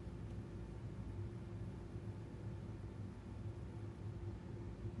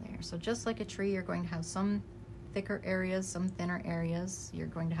 There, so just like a tree, you're going to have some thicker areas, some thinner areas. You're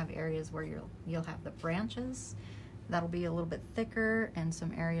going to have areas where you'll have the branches. That'll be a little bit thicker, and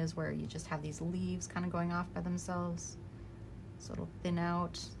some areas where you just have these leaves kind of going off by themselves. So it'll thin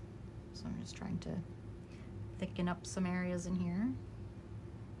out. So I'm just trying to thicken up some areas in here.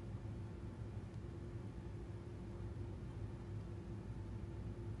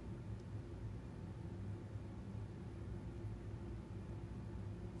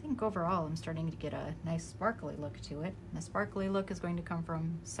 I think overall I'm starting to get a nice sparkly look to it. And the sparkly look is going to come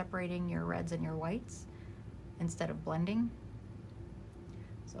from separating your reds and your whites instead of blending.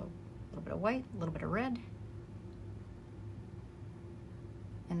 So a little bit of white, a little bit of red.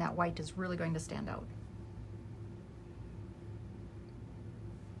 And that white is really going to stand out.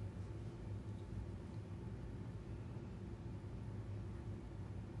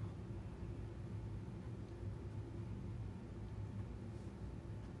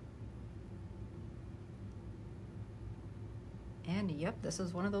 And yep, this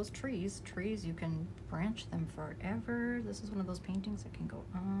is one of those trees. Trees, you can branch them forever. This is one of those paintings that can go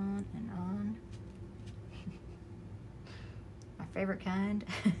on and on. My favorite kind.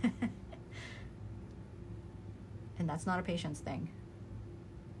 And that's not a patience thing.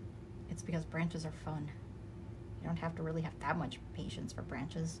 It's because branches are fun. You don't have to really have that much patience for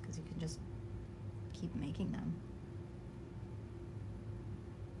branches because you can just keep making them.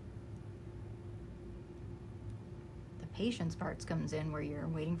 Patience parts comes in where you're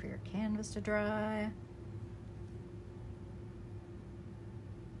waiting for your canvas to dry.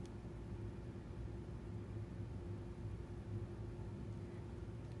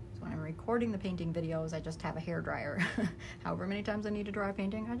 So when I'm recording the painting videos, I just have a hairdryer. However many times I need to dry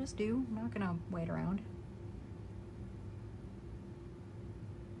painting, I just do. I'm not gonna wait around.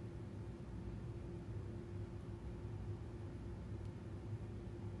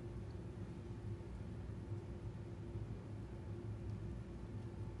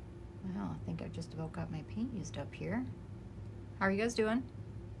 Well, I think I've just about got my paint used up here. How are you guys doing?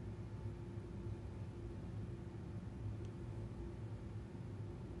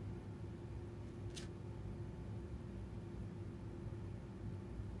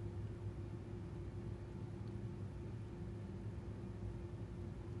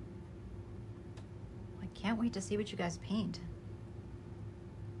 I can't wait to see what you guys paint.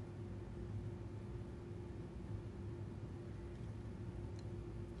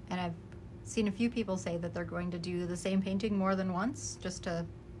 And I've seen a few people say that they're going to do the same painting more than once, just to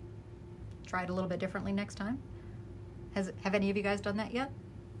try it a little bit differently next time. Have any of you guys done that yet?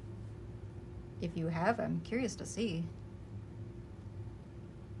 If you have, I'm curious to see.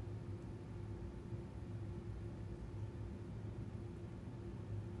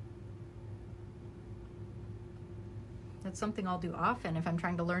 That's something I'll do often if I'm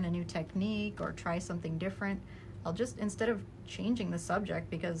trying to learn a new technique or try something different. I'll just, instead of changing the subject,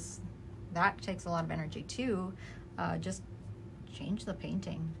 because that takes a lot of energy too, just change the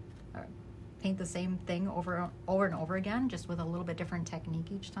painting. Paint the same thing over and over again, just with a little bit different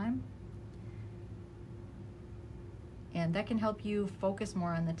technique each time. And that can help you focus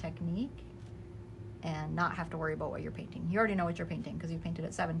more on the technique and not have to worry about what you're painting. You already know what you're painting because you painted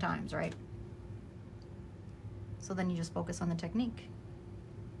it 7 times, right? So then you just focus on the technique.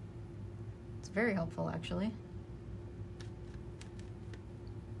 It's very helpful, actually.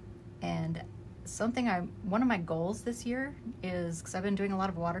 And one of my goals this year is, because I've been doing a lot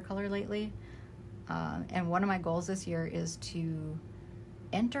of watercolor lately, and one of my goals this year is to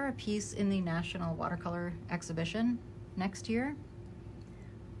enter a piece in the National Watercolor Exhibition next year.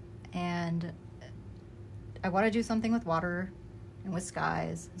 And I want to do something with water and with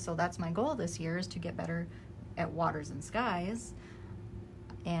skies. So that's my goal this year, is to get better at waters and skies.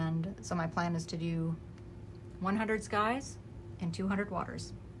 And so my plan is to do 100 skies and 200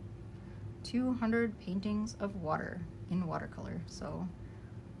 waters. 200 paintings of water in watercolor. So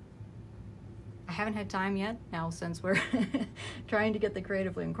I haven't had time yet now, since we're trying to get the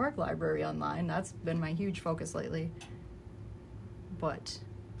Creatively Uncorked library online. That's been my huge focus lately. But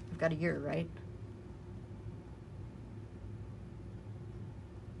I've got a year, right?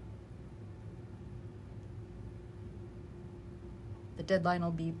 The deadline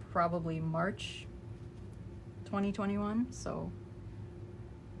will be probably March 2021, so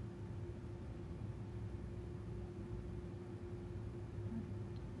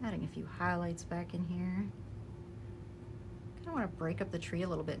adding a few highlights back in here. I kind of want to break up the tree a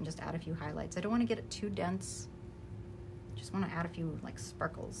little bit and just add a few highlights. I don't want to get it too dense. Just want to add a few like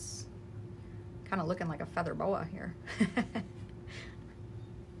sparkles. Kind of looking like a feather boa here.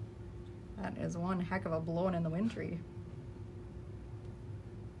 That is one heck of a blowing in the wind tree.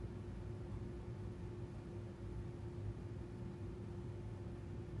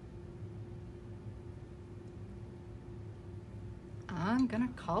 I'm gonna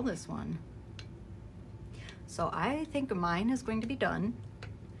call this one. So I think mine is going to be done.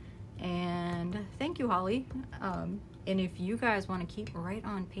 And thank you, Holly. And if you guys want to keep right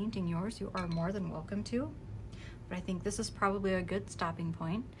on painting yours, you are more than welcome to. But I think this is probably a good stopping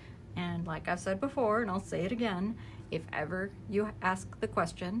point. And like I've said before, and I'll say it again, if ever you ask the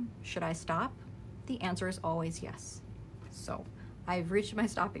question, should I stop? The answer is always yes. So I've reached my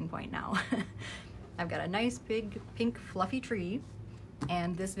stopping point now. I've got a nice big pink fluffy tree.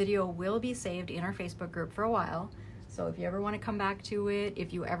 And this video will be saved in our Facebook group for a while. So if you ever want to come back to it,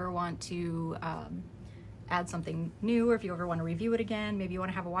 if you ever want to add something new, or if you ever want to review it again, maybe you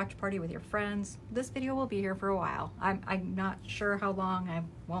want to have a watch party with your friends, this video will be here for a while. I'm not sure how long. I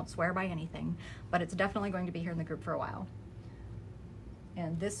won't swear by anything, but it's definitely going to be here in the group for a while.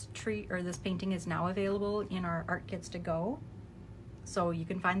 And this tree, or this painting, is now available in our Art Kits to Go. So you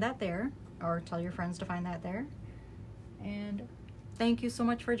can find that there, or tell your friends to find that there. And thank you so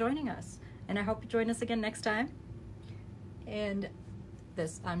much for joining us, and I hope you join us again next time. And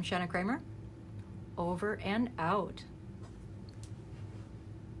I'm Shanna Cramer, over and out.